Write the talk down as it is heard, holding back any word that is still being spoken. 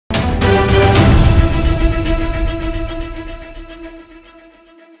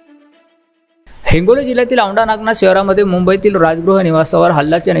हिंगोली जिल्ह्यातील औंढा नागनाथ शहरामध्ये मुंबईतील राजगृह निवासावर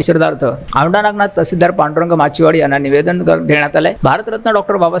हल्ल्याच्या निषेधार्थ औंढा नागनाथ तहसीलदार पांडुरंग माचीवाडी यांना निवेदन देण्यात आले। भारतरत्न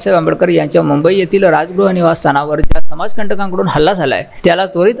डॉक्टर बाबासाहेब आंबेडकर यांच्या मुंबई येथील राजगृह निवासस्थानावर ज्या समाजकंटकांकडून हल्ला झालाय त्याला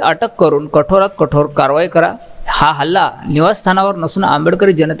त्वरित अटक करून कठोरात कठोर कारवाई करा। हा हल्ला निवासस्थानावर नसून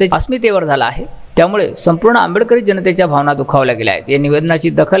आंबेडकरी जनतेच्या अस्मितेवर झाला आहे, त्यामुळे संपूर्ण आंबेडकरी जनतेच्या भावना दुखावल्या गेल्या आहेत। या निवेदनाची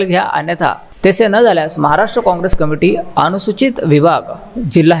दखल घ्या, अन्यथा तसे न झाल्यास महाराष्ट्र काँग्रेस कमिटी अनुसूचित विभाग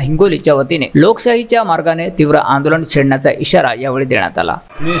जिल्हा हिंगोलीच्या वतीने लोकशाहीच्या मार्गाने तीव्र आंदोलन छेडण्याचा इशारा यावेळी देण्यात आला।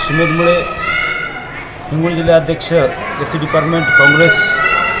 मी सुमेध मुळे, हिंगोली जिल्हा अध्यक्ष एसटी डिपार्टमेंट काँग्रेस।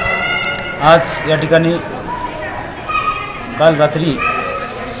 आज या ठिकाणी काल रात्री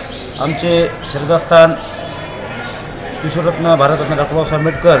आमचे श्रद्धास्थान विश्वरत्न भारतरत्न डॉक्टर बाबासाहेब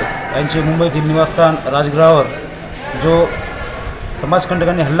आंबेडकर यांचे मुंबईतील निवासस्थान राजगृहावर जो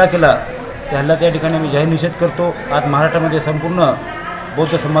समाजकंटकांनी हल्ला केला त्या हल्ल्यात या ठिकाणी आम्ही जाहीर निषेध करतो। आज महाराष्ट्रामध्ये संपूर्ण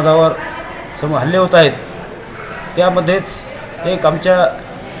बौद्ध समाजावर हल्ले होत आहेत, त्यामध्येच एक आमच्या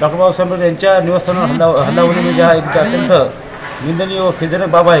डॉक्टर बाबासाहेब आंबेडकर यांच्या निवासस्थानावर हल्ला होणे म्हणजे हा एक अत्यंत निंदनीय व खेदजनक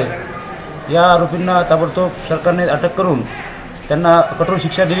बाब आहे। या आरोपींना ताबडतोब सरकारने अटक करून त्यांना कठोर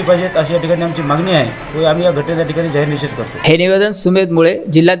शिक्षा दिली पाहिजे अशी या ठिकाणी आमची मागणी आहे व आम्ही या घटनेच्या ठिकाणी जाहीर निषेध करतो। हे निवेदन सुमेध मुळे,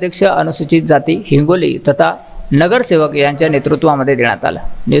 जिल्हाध्यक्ष अनुसूचित जाती हिंगोली तथा नगरसेवक यांच्या नेतृत्वामध्ये देण्यात आलं।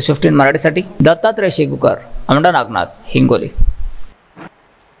 न्यूज 15 मराठीसाठी दत्तात्रय शेगुकर, औंढा नागनाथ, हिंगोली।